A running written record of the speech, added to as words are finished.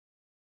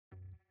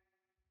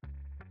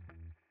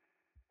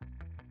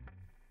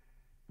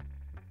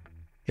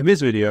In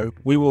this video,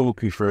 we will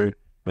walk you through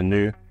the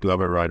new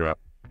Glovo Rider app,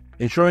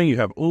 ensuring you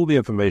have all the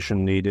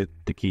information needed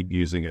to keep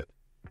using it.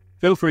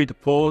 Feel free to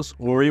pause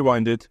or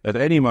rewind it at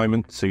any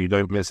moment so you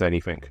don't miss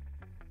anything.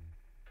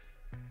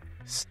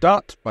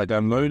 Start by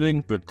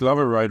downloading the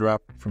Glovo Rider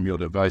app from your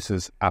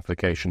device's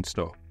application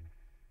store.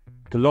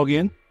 To log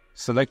in,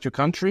 select your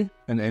country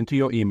and enter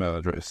your email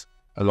address,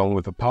 along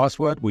with the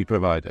password we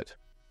provided.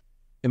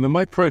 In the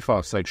My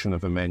Profile section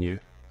of the menu,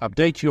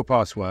 update your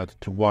password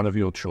to one of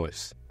your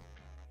choice.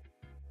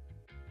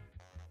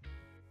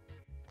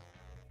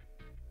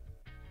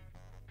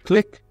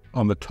 Click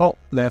on the top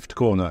left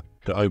corner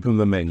to open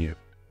the menu.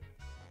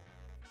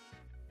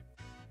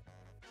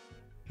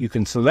 You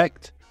can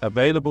select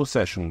available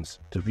sessions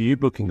to view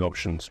booking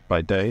options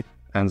by day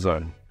and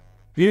zone.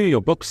 View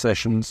your booked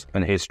sessions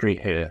and history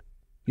here.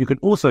 You can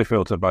also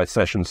filter by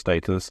session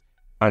status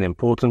and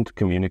important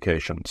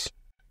communications.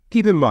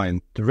 Keep in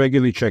mind to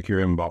regularly check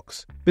your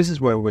inbox. This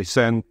is where we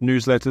send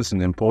newsletters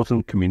and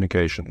important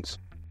communications.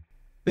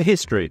 The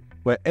history,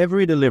 where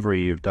every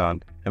delivery you've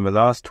done in the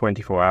last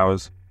 24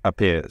 hours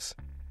appears.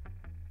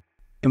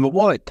 In the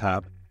Wallet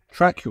tab,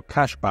 track your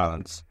cash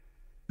balance.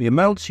 The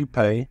amounts you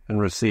pay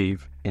and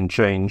receive in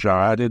change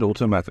are added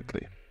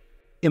automatically.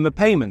 In the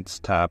Payments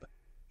tab,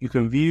 you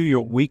can view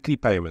your weekly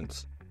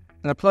payments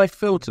and apply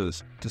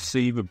filters to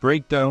see the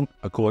breakdown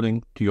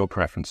according to your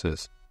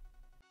preferences.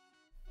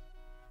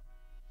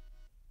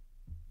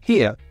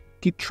 Here,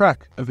 keep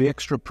track of the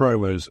extra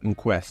promos and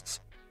quests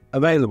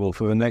available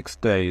for the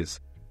next days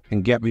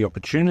and get the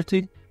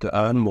opportunity to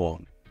earn more.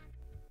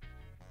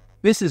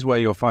 This is where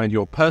you'll find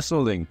your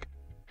personal link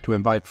to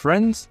invite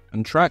friends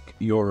and track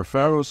your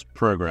referrals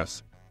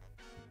progress.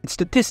 In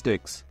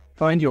Statistics,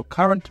 find your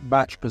current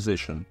batch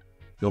position,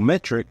 your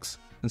metrics,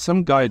 and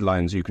some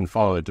guidelines you can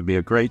follow to be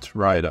a great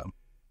rider.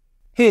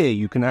 Here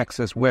you can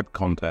access web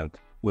content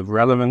with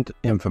relevant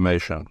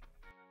information.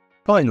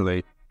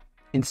 Finally,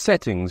 in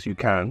Settings you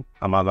can,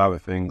 among other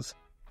things,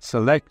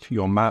 select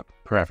your map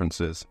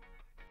preferences.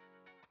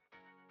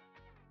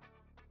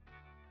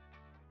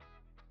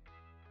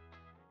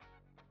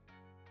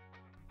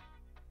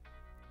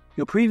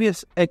 Your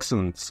previous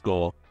excellence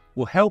score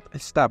will help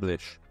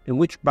establish in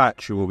which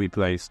batch you will be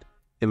placed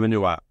in the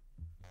new app,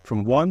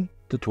 from 1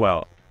 to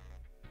 12.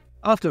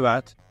 After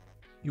that,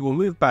 you will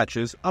move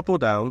batches up or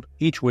down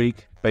each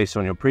week based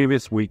on your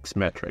previous week's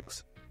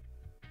metrics.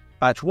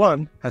 Batch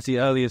 1 has the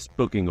earliest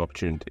booking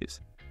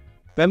opportunities.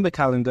 Then the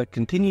calendar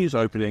continues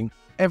opening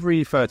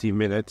every 30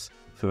 minutes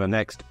for the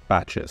next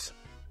batches.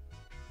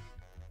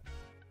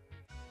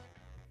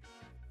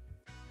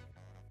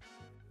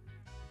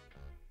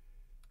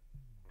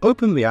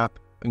 Open the app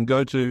and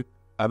go to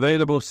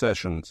Available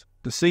Sessions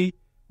to see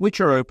which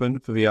are open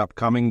for the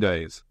upcoming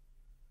days.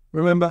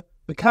 Remember,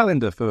 the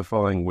calendar for the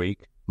following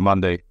week,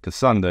 Monday to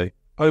Sunday,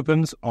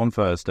 opens on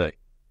Thursday.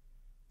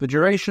 The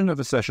duration of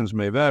the sessions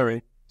may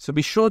vary, so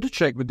be sure to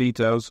check the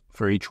details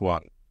for each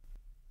one.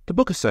 To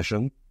book a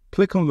session,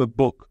 click on the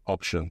Book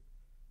option,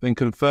 then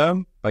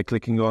confirm by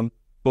clicking on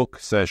Book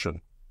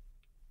Session.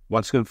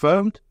 Once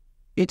confirmed,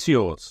 it's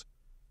yours.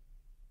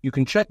 You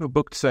can check the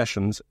booked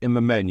sessions in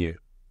the menu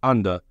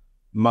under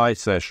My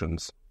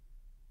Sessions.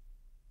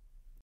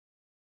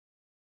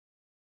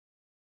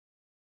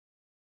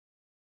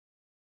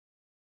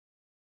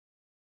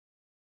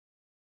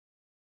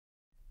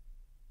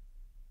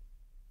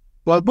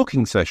 While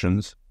booking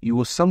sessions, you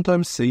will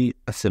sometimes see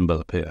a symbol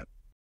appear.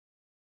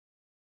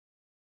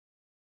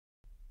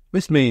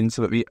 This means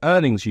that the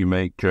earnings you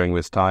make during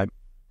this time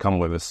come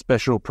with a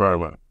special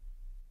promo.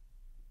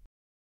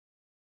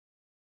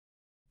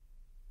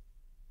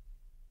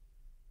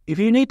 If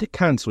you need to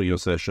cancel your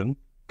session,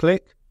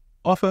 click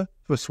Offer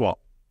for Swap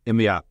in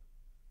the app.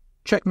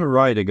 Check the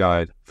rider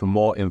guide for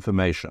more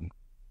information.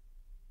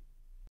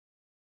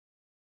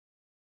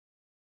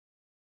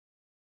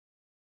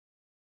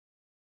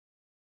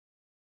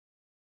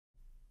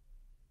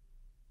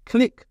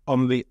 Click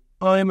on the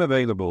I'm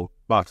Available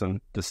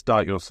button to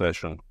start your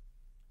session.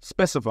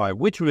 Specify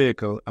which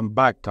vehicle and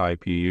bag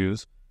type you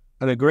use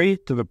and agree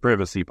to the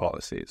privacy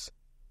policies.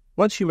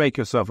 Once you make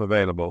yourself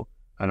available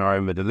and are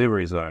in the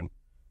delivery zone,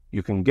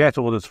 you can get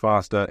orders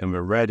faster in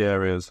the red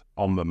areas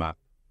on the map.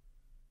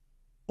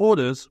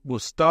 Orders will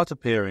start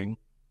appearing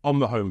on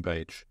the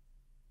homepage.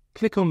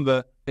 Click on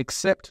the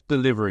Accept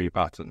Delivery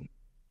button.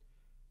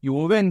 You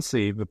will then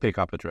see the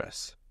pickup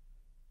address.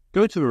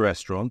 Go to the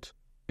restaurant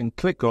and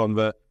click on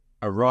the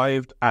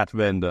Arrived at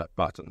Vendor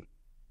button.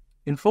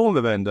 Inform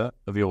the vendor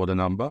of your order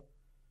number,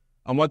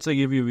 and once they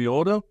give you the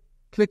order,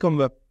 click on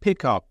the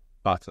Pickup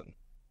button.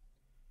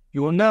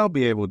 You will now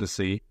be able to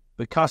see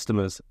the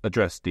customer's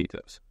address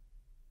details.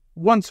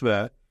 Once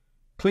there,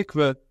 click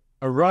the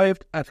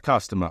Arrived at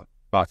Customer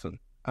button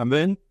and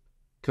then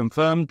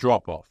Confirm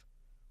Drop-Off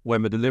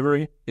when the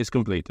delivery is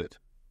completed.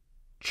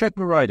 Check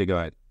the rider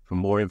guide for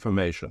more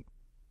information.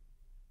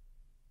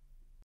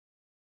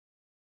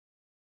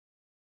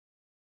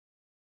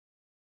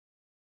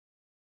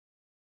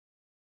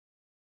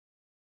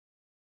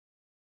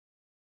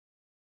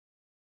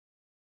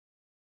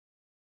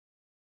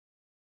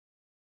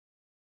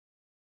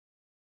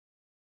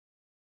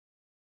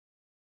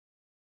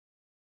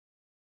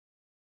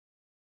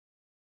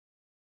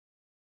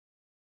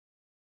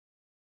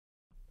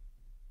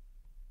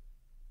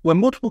 When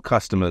multiple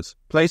customers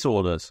place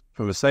orders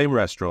from the same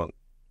restaurant,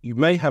 you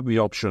may have the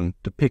option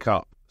to pick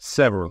up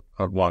several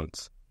at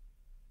once.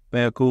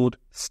 They are called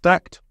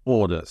stacked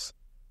orders,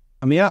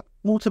 and the app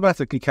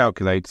automatically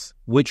calculates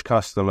which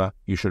customer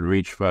you should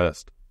reach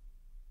first.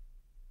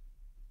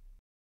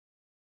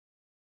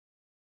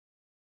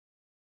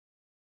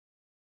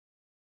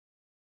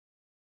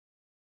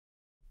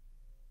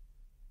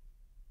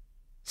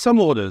 Some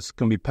orders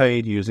can be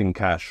paid using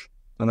cash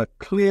and are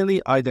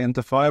clearly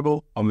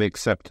identifiable on the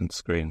acceptance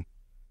screen.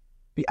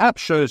 The app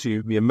shows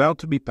you the amount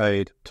to be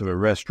paid to the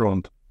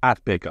restaurant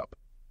at pickup.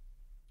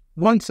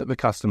 Once at the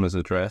customer's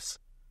address,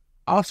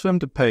 ask them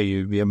to pay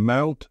you the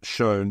amount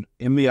shown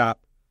in the app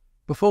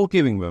before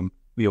giving them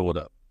the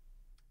order.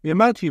 The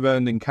amount you've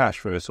earned in cash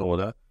for this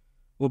order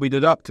will be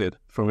deducted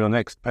from your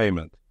next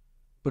payment,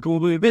 but will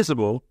be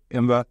visible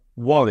in the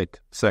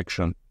Wallet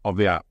section of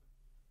the app.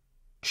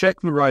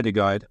 Check the rider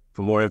guide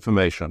for more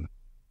information.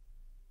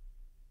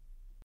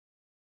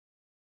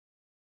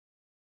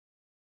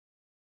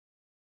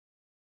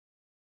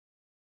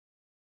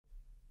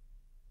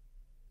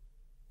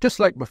 Just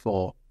like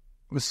before,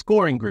 the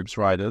scoring groups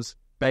riders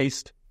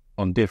based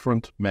on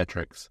different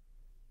metrics.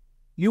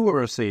 You will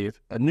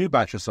receive a new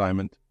batch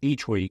assignment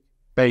each week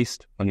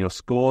based on your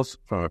scores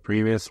from a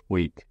previous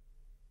week.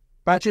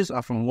 Batches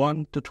are from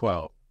 1 to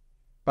 12.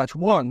 Batch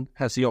 1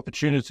 has the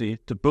opportunity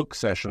to book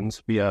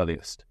sessions the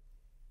earliest.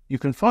 You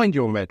can find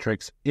your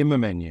metrics in the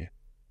menu,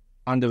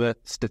 under the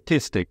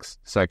Statistics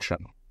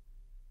section.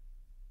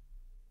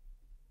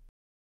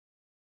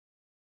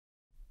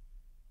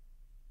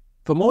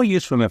 For more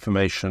useful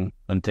information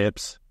and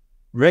tips,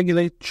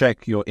 regularly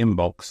check your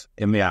inbox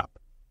in the app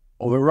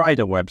or the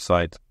Rider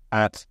website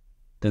at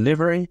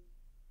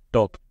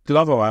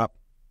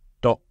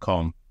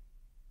delivery.glovoapp.com.